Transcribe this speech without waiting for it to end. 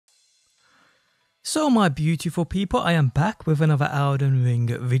So my beautiful people, I am back with another Elden Ring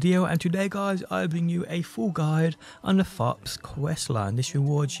video, and today guys I bring you a full guide on the Thops questline. This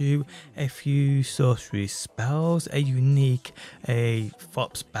rewards you a few sorcery spells, a unique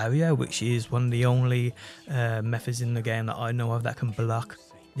Thops barrier, which is one of the only methods in the game that I know of that can block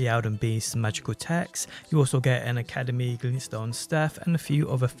the Elden Beast's magical attacks. You also get an Academy Glintstone staff and a few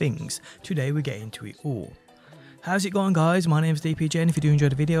other things. Today we get into it all. How's it going guys? My name is DPJ, and if you do enjoy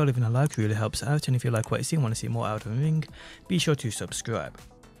the video, leaving a like really helps out, and if you like what you see and want to see more Elden Ring, be sure to subscribe.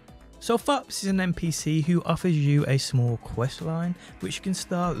 So Thops is an NPC who offers you a small quest line, which you can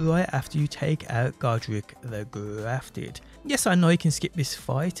start right after you take out Godric the Grafted. Yes, I know you can skip this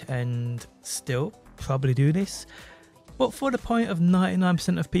fight and still probably do this, but for the point of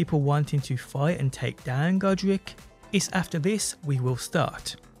 99% of people wanting to fight and take down Godric, it's after this we will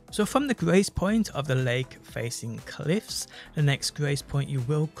start. So from the grace point of the lake facing cliffs, the next grace point you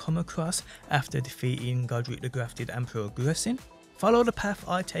will come across after defeating Godric the Grafted and progressing, follow the path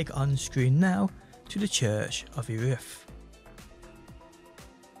I take on screen now to the Church of Erudition.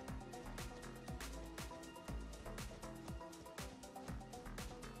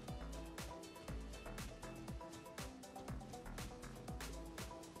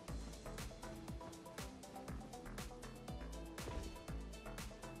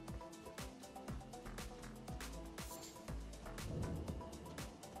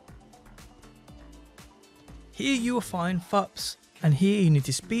 Here you will find Thops, and here you need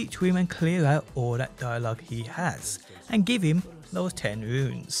to speak to him and clear out all that dialogue he has, and give him those 10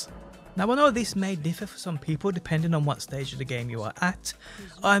 runes. Now I know this may differ for some people depending on what stage of the game you are at.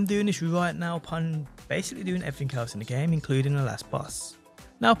 I'm doing this right now upon basically doing everything else in the game, including the last boss.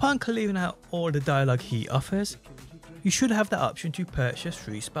 Now upon clearing out all the dialogue he offers, you should have the option to purchase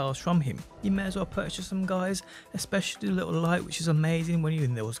 3 spells from him. You may as well purchase them guys, especially the little light, which is amazing when you're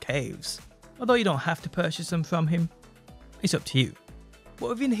in those caves. Although you don't have to purchase them from him, it's up to you. But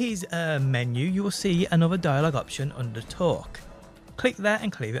within his menu you will see another dialogue option under talk. Click that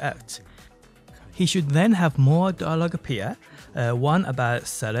and clear it out. He should then have more dialogue appear, one about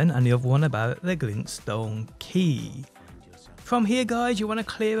selling and the other one about the Glintstone Key. From here guys, you want to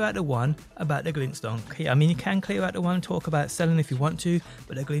clear out the one about the Glintstone Key. I mean, you can clear out the one and talk about selling if you want to,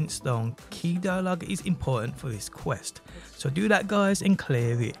 but the Glintstone Key dialogue is important for this quest. So do that guys and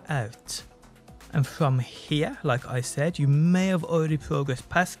clear it out. And from here, like I said, you may have already progressed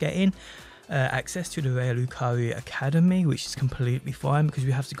past getting access to the Raya Lucaria Academy, which is completely fine because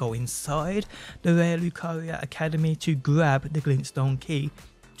we have to go inside the Raya Lucaria Academy to grab the Glintstone Key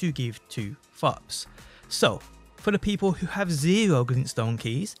to give to Thops. So, for the people who have 0 Glintstone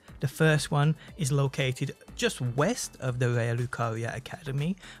Keys, the first one is located just west of the Raya Lucaria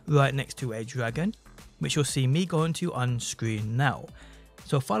Academy, right next to a dragon, which you'll see me going to on screen now.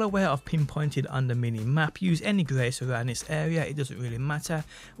 So follow where I've pinpointed on the mini map, use any grace around this area, it doesn't really matter.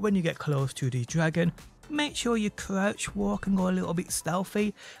 When you get close to the dragon, make sure you crouch walk and go a little bit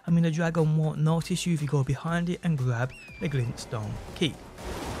stealthy. I mean, the dragon won't notice you if you go behind it and grab the Glintstone Key.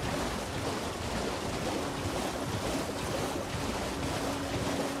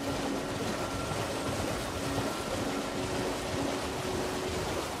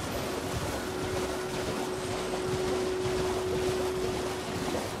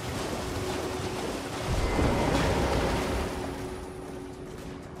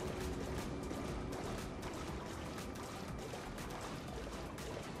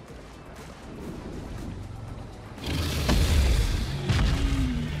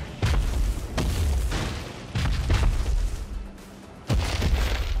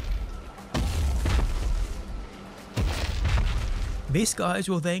 This guys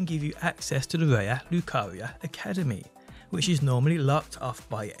will then give you access to the Raya Lucaria Academy, which is normally locked off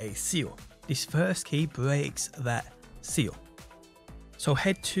by a seal. This first key breaks that seal. So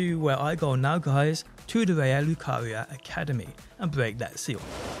head to where I go now guys, to the Raya Lucaria Academy and break that seal.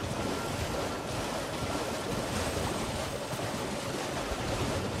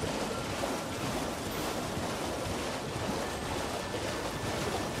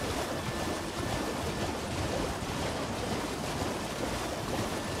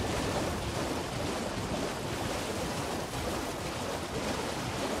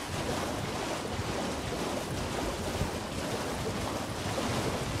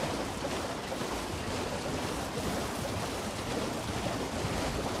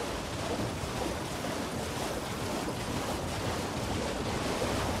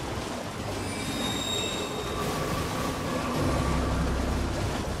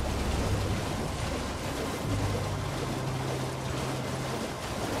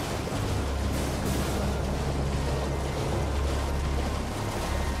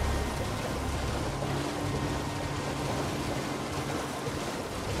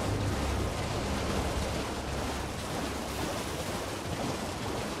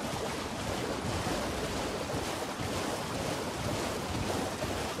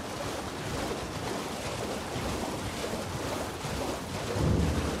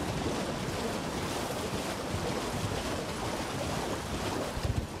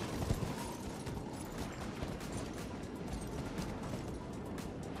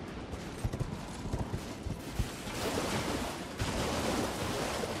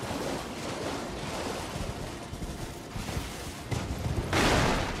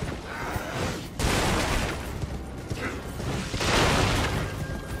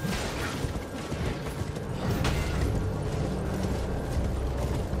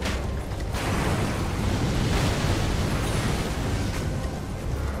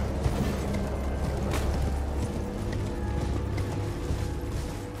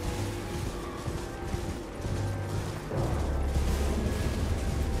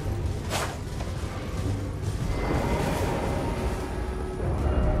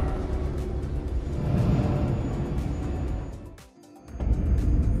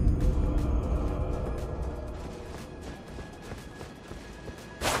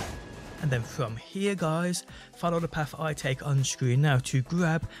 And then from here guys, follow the path I take on screen now to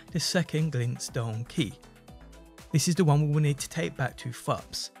grab the second Glintstone Key. This is the one we will need to take back to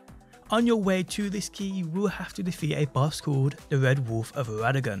Thops. On your way to this key, you will have to defeat a boss called the Red Wolf of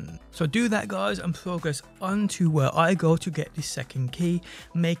Erudition. So do that guys and progress on to where I go to get this second key,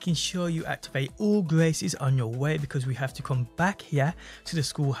 making sure you activate all graces on your way because we have to come back here to the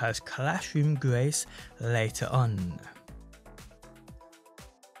schoolhouse classroom grace later on.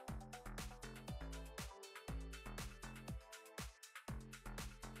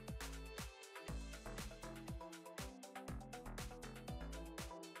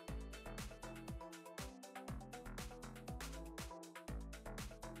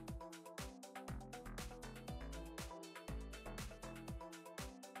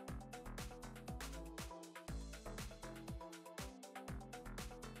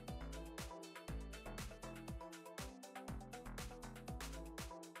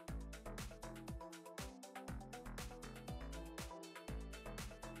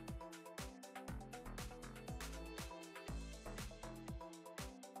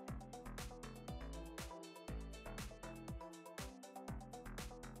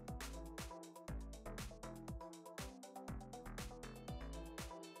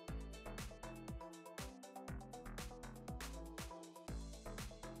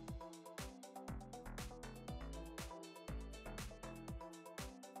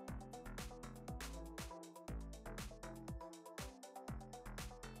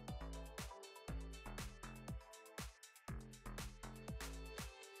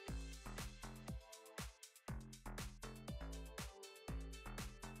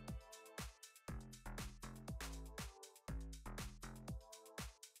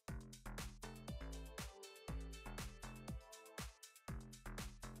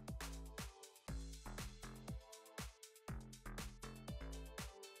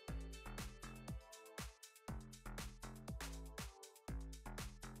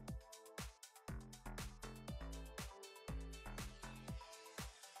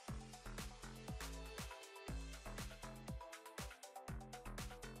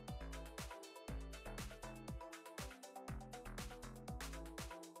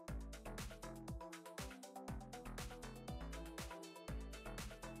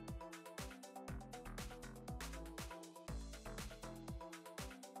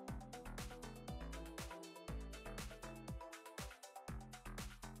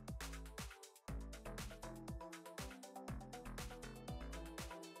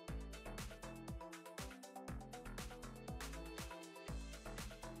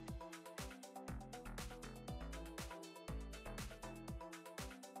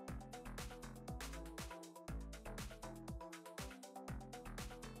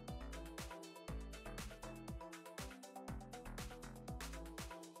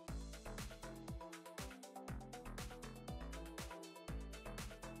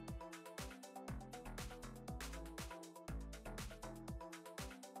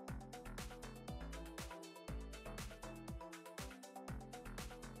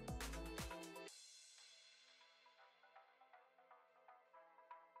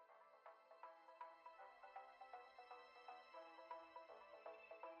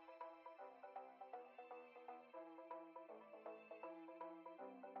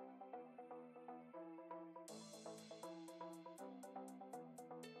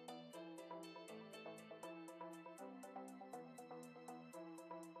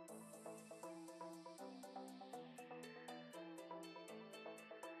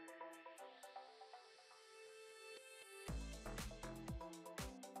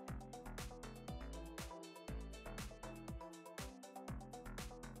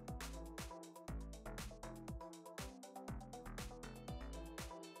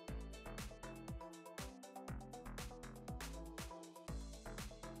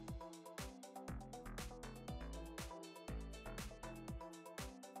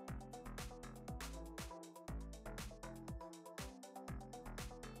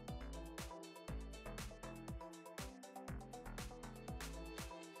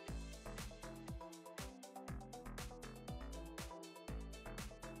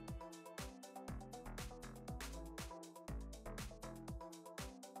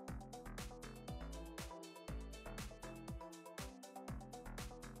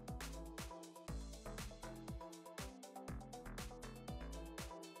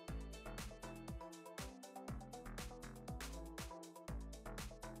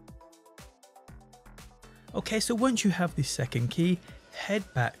 Okay, so once you have this second key, head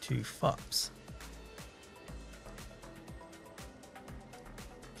back to Thops.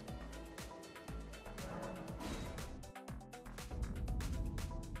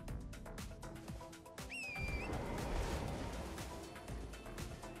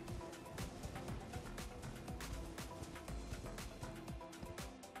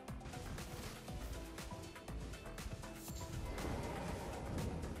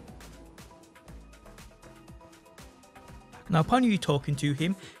 Now upon you talking to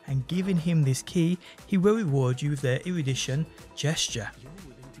him and giving him this key, he will reward you with the Erudition gesture.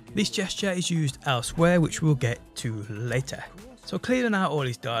 This gesture is used elsewhere, which we'll get to later. So clearing out all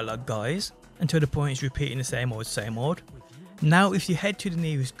his dialogue, guys, until the point is repeating the same old. Now if you head to the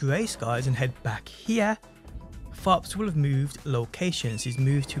nearest grace, guys, and head back here, Thops will have moved locations. He's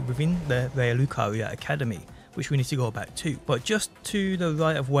moved to within the Raya Lucaria Academy, which we need to go back to. But just to the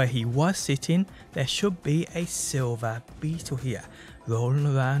right of where he was sitting, there should be a silver beetle here, rolling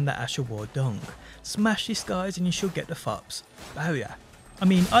around the Ash of War dung. Smash this, guys, and you should get the Thops barrier. I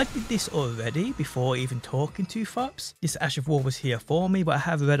mean, I did this already before even talking to Thops. This Ash of War was here for me, but I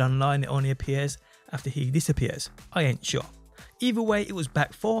have read online it only appears after he disappears. I ain't sure. Either way, it was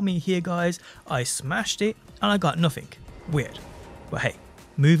back for me here, guys. I smashed it and I got nothing. Weird. But hey,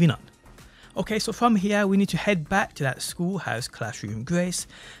 moving on. Okay, so from here we need to head back to that schoolhouse classroom grace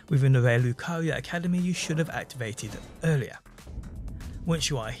within the Raya Lucaria Academy you should have activated earlier.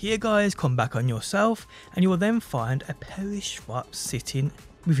 Once you are here, guys, come back on yourself and you will then find a perished Thop sitting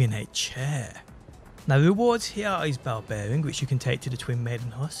within a chair. Now the rewards here are his bell bearing, which you can take to the twin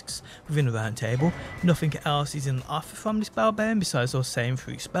maiden husks within the round table. Nothing else is in offer from this bell bearing besides those same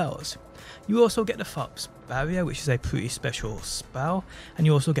 3 spells. You also get the Thops barrier, which is a pretty special spell, and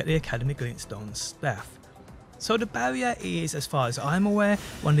you also get the Academy Glintstone staff. So the barrier is, as far as I'm aware,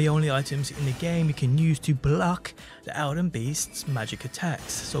 one of the only items in the game you can use to block the Elden Beast's magic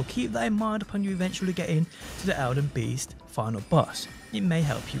attacks. So keep that in mind upon you eventually getting to the Elden Beast final boss. It may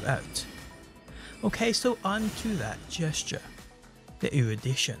help you out. Okay, so on to that gesture, the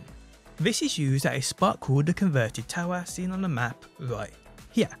Erudition. This is used at a spot called the Convderted Tower, seen on the map right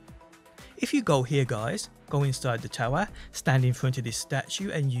here. If you go here, guys, go inside the tower, stand in front of this statue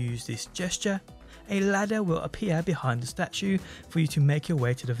and use this gesture, a ladder will appear behind the statue for you to make your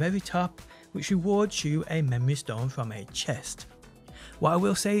way to the very top, which rewards you a memory stone from a chest. What I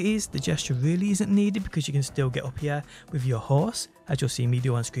will say is the gesture really isn't needed because you can still get up here with your horse, as you'll see me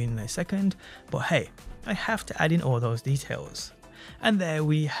do on screen in a second, but hey, I have to add in all those details. And there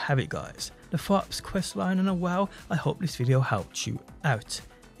we have it, guys, the Thops questline, and well, I hope this video helped you out.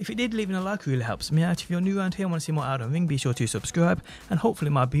 If it did, leaving a like really helps me out. If you're new around here and want to see more Elden Ring, be sure to subscribe, and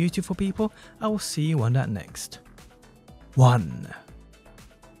hopefully my beautiful people, I will see you on that next one.